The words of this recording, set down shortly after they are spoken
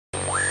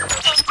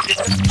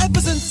Ever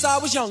since I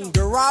was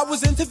younger, I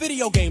was into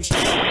video games.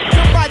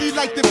 Somebody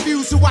like the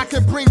fuse so I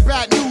can bring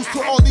bad news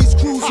to all these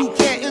crews who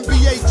can't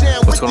NBA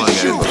jam. What's going on,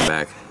 guys? Welcome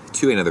back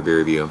to another beer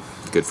review.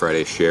 Good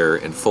Friday share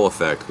in full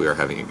effect. We are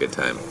having a good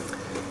time.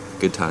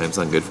 Good times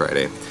on Good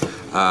Friday.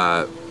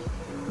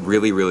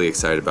 Really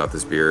excited about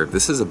this beer.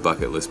 This is a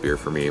bucket list beer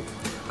for me.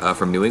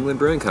 From New England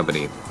Brewing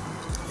Company.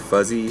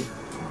 Fuzzy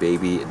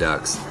Baby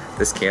Ducks.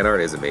 This can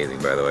art is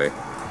amazing, by the way.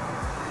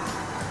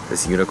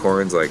 This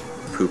unicorn's like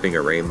pooping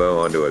a rainbow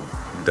onto a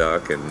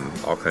duck and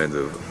all kinds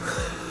of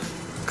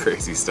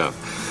crazy stuff.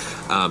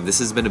 This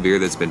has been a beer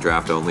that's been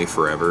draft only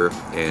forever,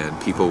 and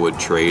people would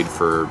trade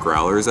for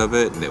growlers of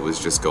it, and it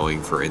was just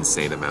going for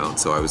insane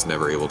amounts, so I was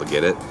never able to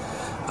get it.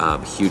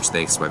 Huge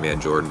thanks to my man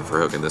Jordan for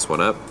hooking this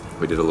one up.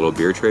 We did a little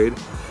beer trade.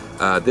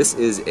 This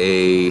is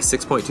a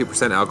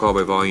 6.2% alcohol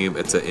by volume.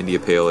 It's an India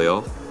Pale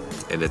Ale,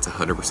 and it's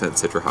 100%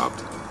 Citra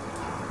hopped.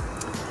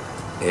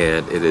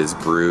 And it is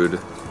brewed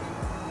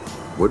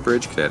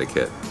Woodbridge,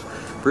 Connecticut.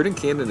 Brewed and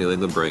canned in New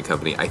England Brewing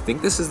Company. I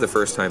think this is the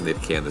first time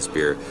they've canned this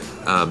beer.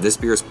 This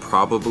beer is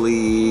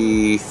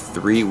probably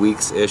 3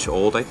 weeks-ish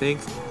old, I think.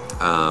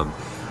 I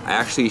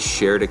actually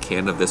shared a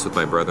can of this with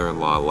my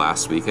brother-in-law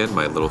last weekend.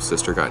 My little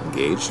sister got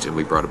engaged, and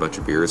we brought a bunch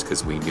of beers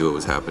because we knew it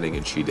was happening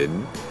and she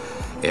didn't.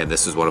 And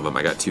this is one of them.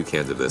 I got 2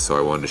 cans of this, so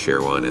I wanted to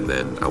share one, and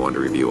then I wanted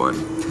to review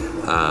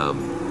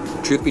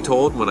one. Truth be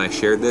told, when I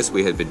shared this,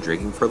 we had been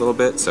drinking for a little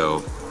bit,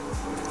 so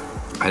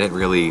I didn't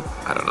really,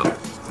 I don't know,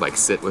 like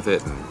sit with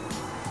it and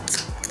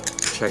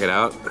check it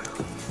out.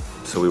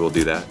 So we will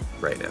do that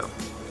right now.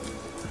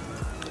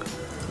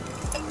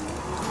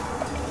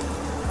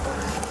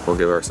 We'll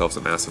give ourselves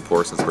a massive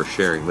pour since we're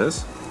sharing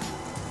this.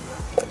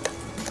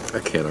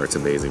 That can art's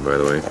amazing, by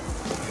the way.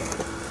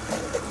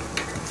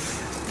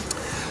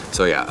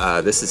 So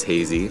yeah, this is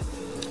hazy.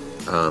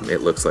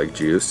 It looks like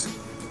juice.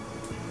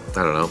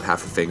 I don't know,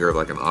 half a finger of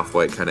like an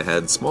off-white kind of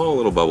head. Small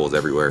little bubbles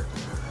everywhere.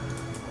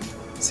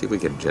 Let's see if we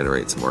can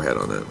generate some more head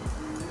on that.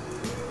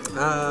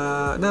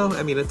 No,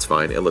 I mean, it's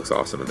fine. It looks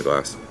awesome in the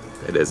glass.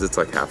 It is. It's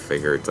like half a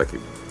finger. It's like,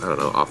 I don't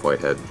know, off-white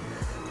head.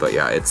 But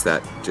yeah, it's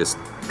that just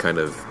kind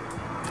of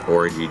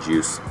orangey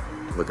juice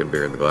looking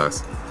beer in the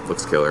glass.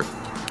 Looks killer.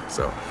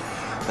 So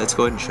let's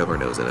go ahead and shove our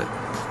nose in it.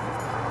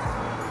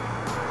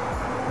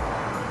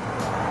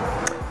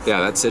 Yeah,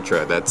 that's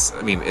Citra. That's,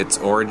 I mean, it's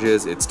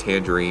oranges, it's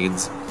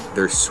tangerines.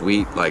 There's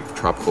sweet, like,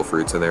 tropical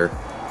fruits in there.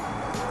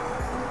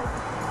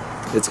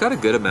 It's got a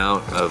good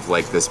amount of,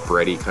 like, this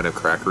bready kind of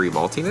crackery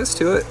maltiness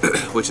to it,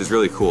 which is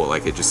really cool.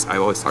 Like, it just, I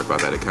always talk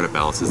about that. It kind of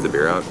balances the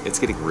beer out. It's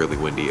getting really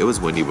windy. It was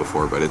windy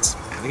before, but it's,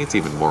 I think it's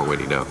even more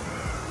windy now.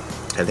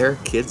 And there are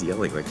kids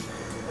yelling. Like,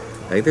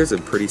 I think there's a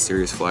pretty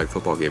serious flag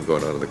football game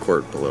going on in the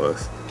court below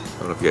us. I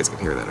don't know if you guys can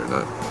hear that or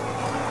not.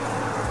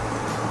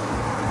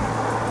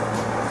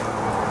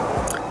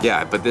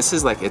 Yeah, but this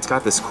is like, it's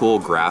got this cool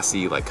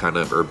grassy, like kind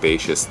of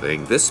herbaceous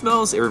thing. This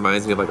smells, it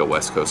reminds me of like a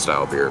West Coast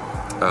style beer.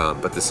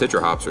 But the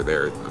Citra hops are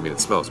there. I mean, it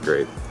smells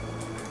great.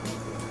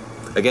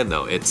 Again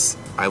though, it's,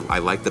 I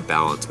like the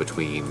balance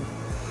between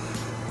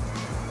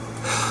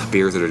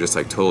beers that are just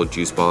like total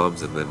juice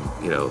bombs and then,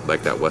 you know,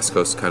 like that West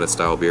Coast kind of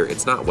style beer.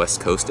 It's not West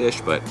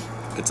Coast-ish, but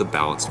it's a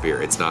balanced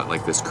beer. It's not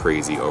like this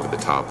crazy over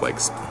the top, like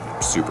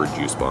super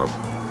juice bomb.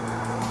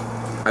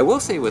 I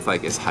will say with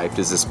like as hyped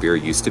as this beer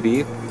used to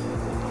be,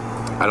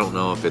 I don't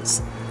know if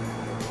it's,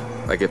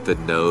 like if the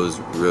nose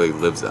really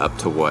lives up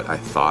to what I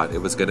thought it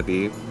was going to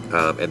be.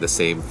 And the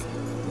same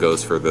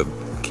goes for the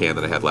can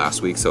that I had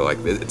last week. So like,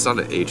 it's not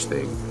an age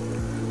thing.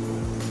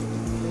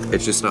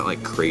 It's just not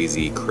like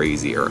crazy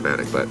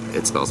aromatic, but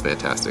it smells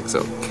fantastic.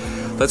 So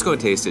let's go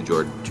and taste it,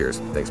 Jordan. Cheers.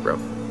 Thanks, bro.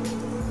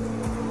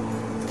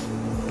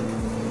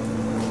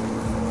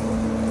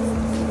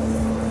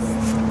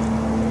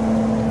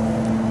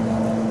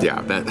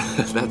 Yeah,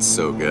 that's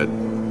so good.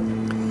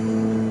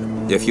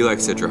 If you like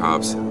Citra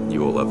hops,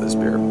 you will love this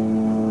beer.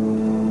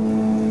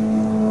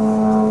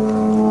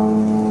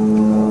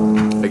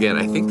 Again,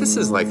 I think this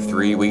is like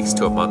 3 weeks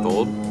to a month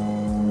old.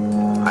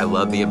 I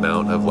love the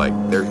amount of like,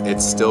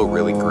 it's still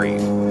really green.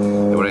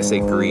 And when I say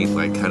green,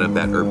 like kind of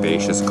that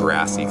herbaceous,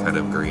 grassy kind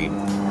of green.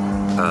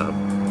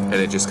 And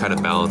it just kind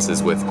of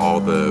balances with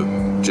all the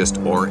just,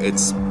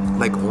 it's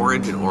like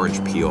orange and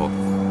orange peel.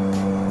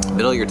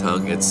 Middle of your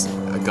tongue, it's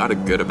got a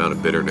good amount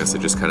of bitterness. It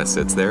just kind of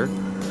sits there.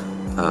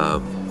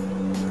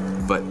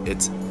 But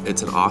it's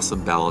an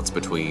awesome balance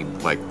between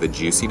like the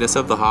juiciness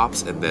of the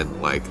hops and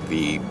then like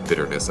the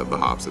bitterness of the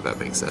hops, if that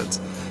makes sense.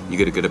 You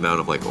get a good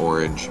amount of like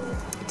orange,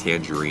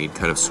 tangerine,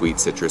 kind of sweet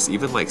citrus,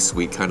 even like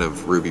sweet kind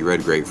of ruby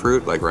red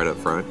grapefruit, like right up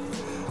front.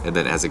 And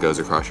then as it goes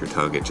across your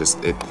tongue,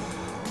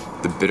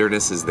 the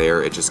bitterness is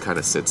there, it just kind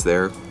of sits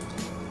there.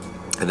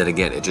 And then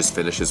again, it just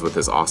finishes with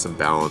this awesome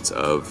balance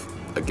of,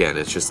 again,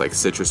 it's just like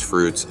citrus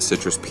fruits,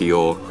 citrus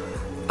peel.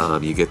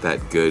 You get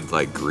that good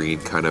like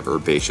green kind of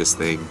herbaceous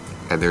thing.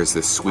 And there's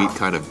this sweet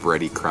kind of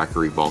bready,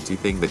 crackery, malty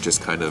thing that just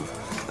kind of,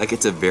 like,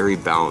 it's a very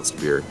balanced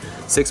beer.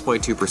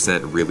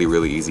 6.2%,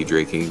 really easy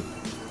drinking.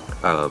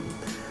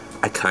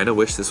 I kind of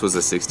wish this was a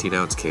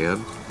 16-ounce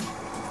can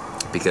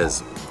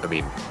because, I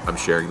mean, I'm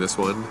sharing this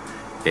one,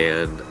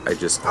 and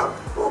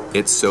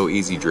it's so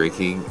easy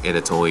drinking, and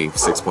it's only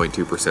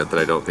 6.2% that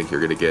I don't think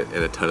you're gonna get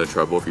in a ton of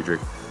trouble if you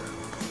drink,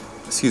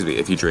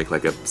 if you drink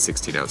like a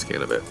 16-ounce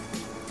can of it.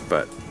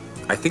 But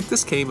I think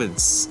this came in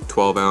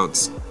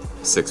 12-ounce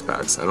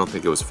 6-packs. I don't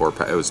think it was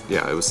 4-pack. It was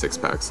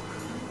 6-packs.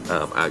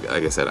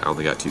 Like I said, I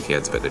only got 2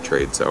 cans of it in a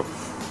trade, so.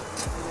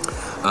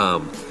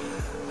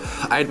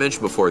 I had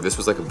mentioned before, this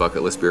was like a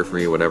bucket list beer for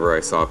me. Whenever I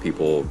saw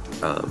people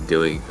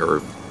doing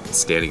or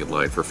standing in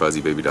line for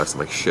Fuzzy Baby Ducks, I'm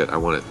like, shit, I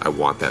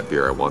want that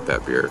beer. I want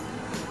that beer.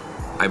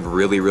 I'm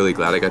really, really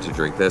glad I got to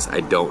drink this.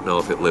 I don't know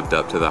if it lived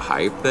up to the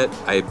hype that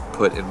I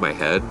put in my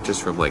head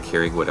just from like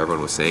hearing what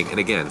everyone was saying. And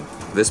again,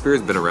 this beer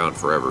has been around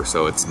forever,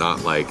 so it's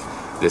not like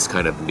this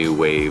kind of new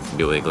wave,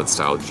 New England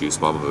style juice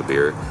bomb of a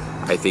beer.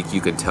 I think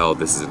you can tell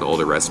this is an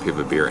older recipe of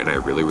a beer, and I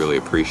really, really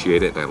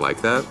appreciate it, and I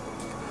like that.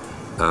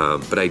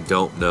 But I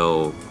don't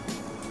know.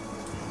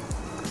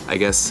 I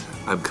guess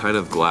I'm kind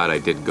of glad I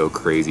didn't go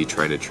crazy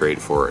trying to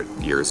trade for it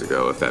years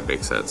ago, if that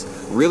makes sense.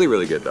 Really,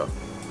 really good though.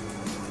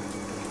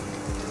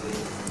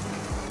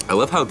 I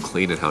love how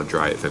clean and how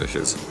dry it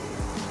finishes.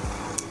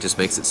 Just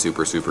makes it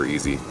super, super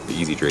easy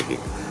drinking.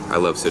 I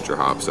love Citra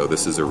hop, so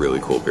this is a really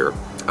cool beer.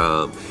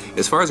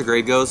 As far as a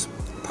grade goes,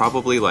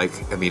 probably like,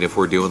 I mean, if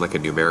we're doing like a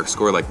numeric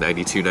score, like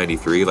 92,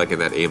 93, like in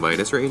that A-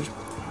 range,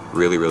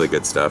 really, really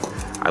good stuff.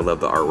 I love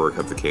the artwork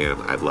of the can.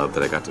 I love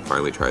that I got to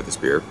finally try this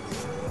beer.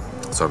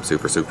 So I'm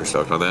super, super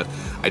stoked on that.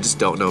 I just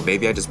don't know,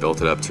 maybe I just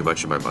built it up too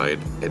much in my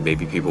mind, and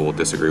maybe people will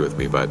disagree with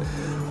me, but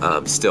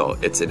still,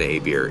 it's an A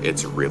beer.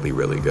 It's really,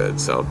 really good.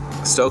 So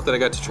stoked that I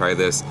got to try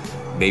this.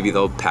 Maybe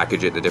they'll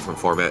package it in a different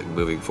format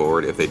moving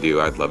forward. If they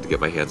do, I'd love to get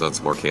my hands on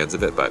some more cans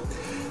of it. But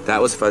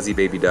that was Fuzzy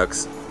Baby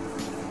Ducks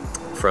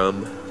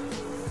from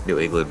New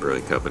England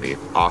Brewing Company.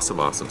 Awesome,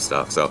 awesome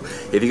stuff. So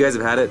if you guys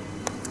have had it,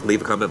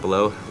 leave a comment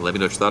below. Let me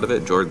know what you thought of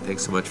it. Jordan,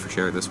 thanks so much for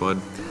sharing this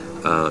one.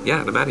 Yeah,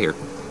 and I'm out of here.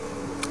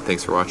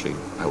 Thanks for watching.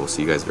 I will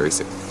see you guys very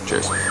soon.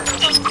 Cheers.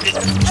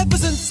 Ever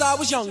since I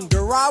was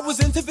younger, I was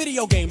into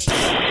video games.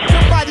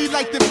 Somebody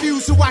like the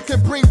Fuse so I can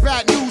bring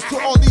bad news to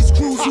all